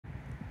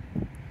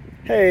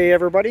Hey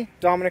everybody,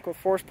 Dominic with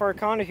Forest Park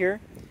Honda here.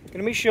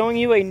 Going to be showing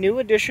you a new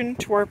addition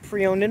to our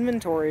pre-owned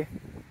inventory.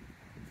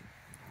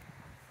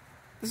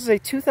 This is a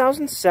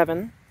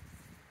 2007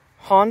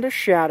 Honda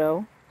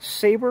Shadow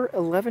Sabre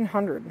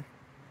 1100.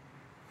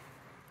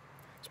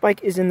 This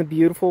bike is in the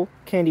beautiful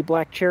candy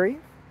black cherry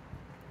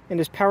and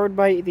is powered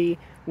by the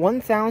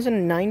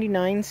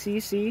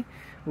 1099cc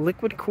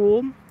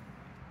liquid-cooled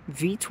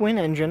V-twin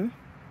engine.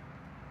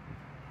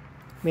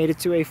 Made it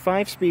to a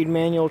 5-speed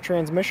manual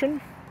transmission.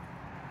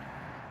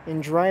 In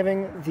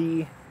driving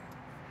the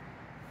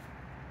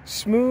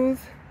smooth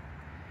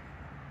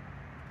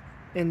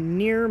and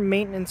near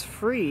maintenance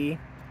free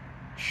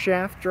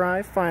shaft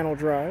drive final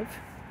drive.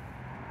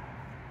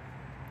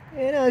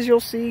 And as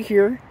you'll see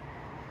here,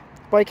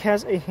 the bike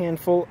has a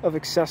handful of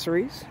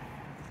accessories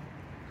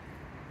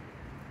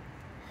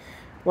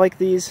like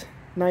these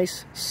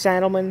nice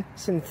Saddlemen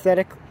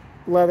synthetic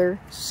leather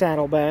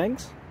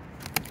saddlebags.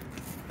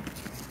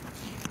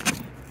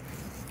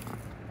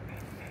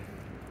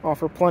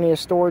 Offer plenty of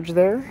storage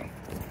there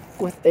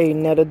with a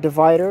netted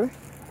divider.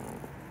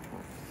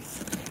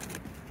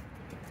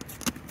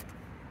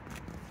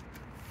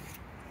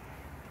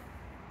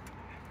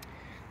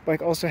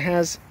 Bike also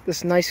has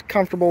this nice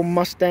comfortable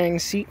Mustang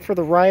seat for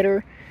the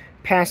rider,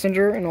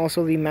 passenger, and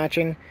also the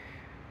matching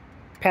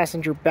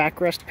passenger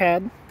backrest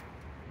pad.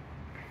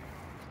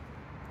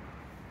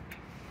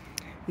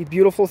 The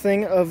beautiful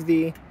thing of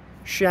the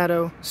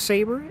Shadow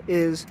Sabre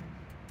is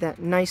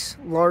that nice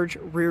large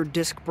rear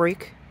disc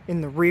brake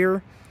in the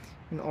rear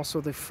and also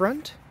the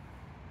front.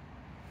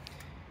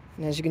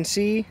 And as you can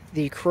see,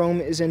 the chrome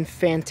is in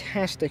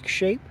fantastic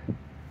shape.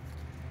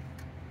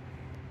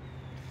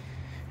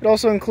 It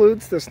also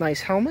includes this nice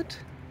helmet,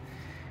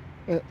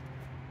 of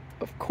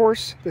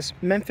course this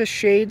Memphis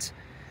Shades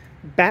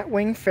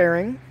batwing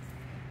fairing,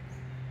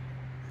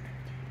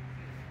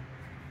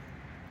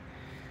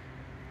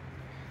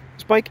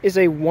 this bike is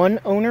a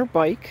one-owner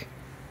bike.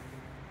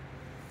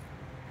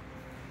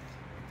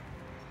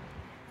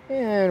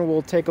 And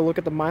we'll take a look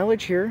at the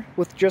mileage here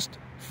with just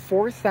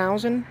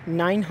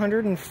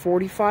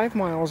 4,945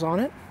 miles on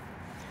it.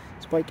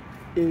 This bike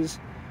is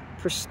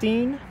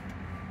pristine.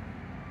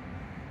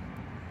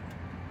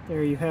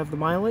 There you have the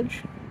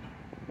mileage.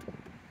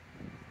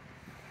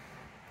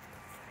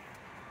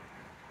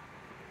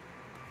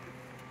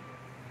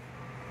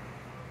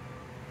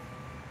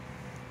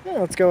 Yeah,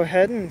 let's go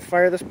ahead and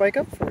fire this bike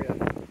up for you.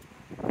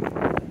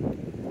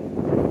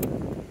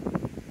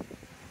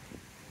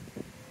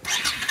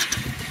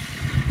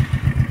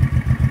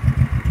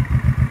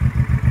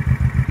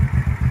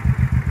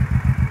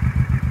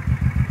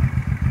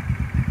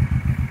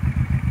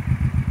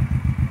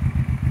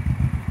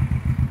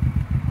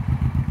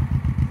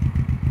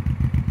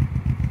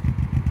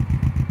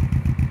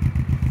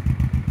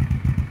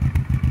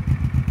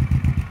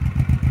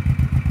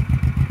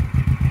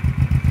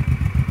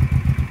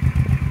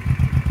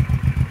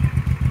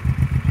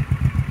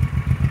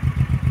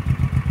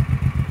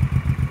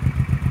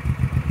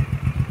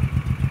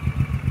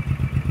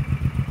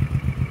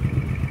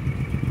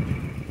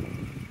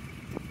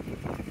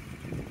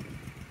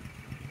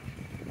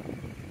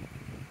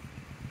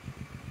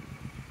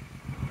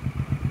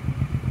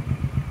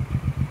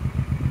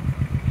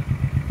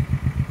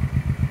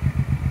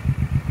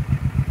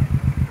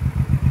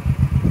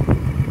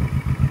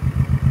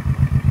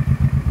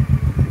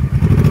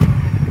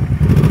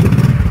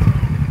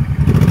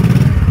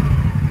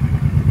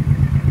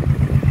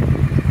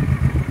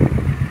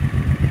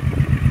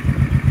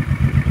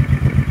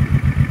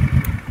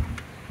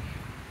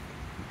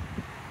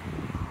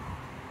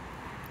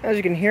 As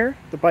you can hear,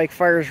 the bike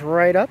fires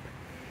right up.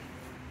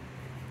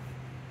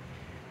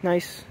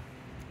 Nice,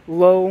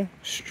 low,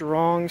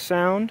 strong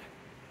sound.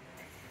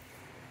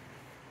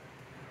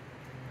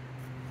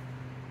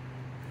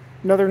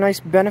 Another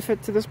nice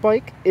benefit to this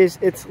bike is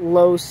its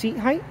low seat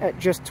height at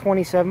just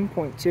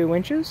 27.2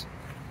 inches.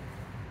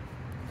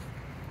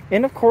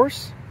 And of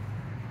course,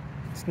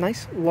 it's a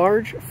nice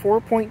large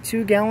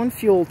 4.2 gallon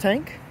fuel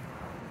tank.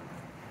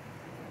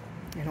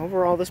 And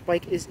overall, this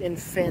bike is in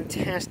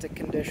fantastic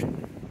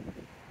condition.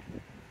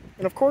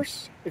 And of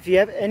course, if you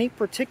have any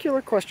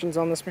particular questions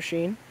on this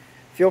machine,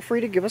 feel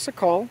free to give us a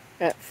call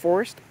at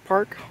Forest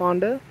Park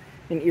Honda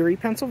in Erie,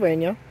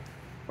 Pennsylvania.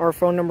 Our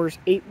phone number is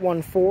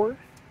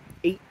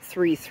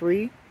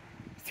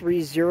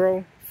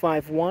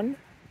 814-833-3051,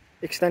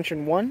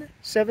 extension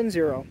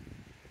 170.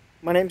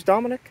 My name's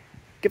Dominic.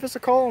 Give us a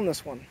call on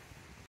this one.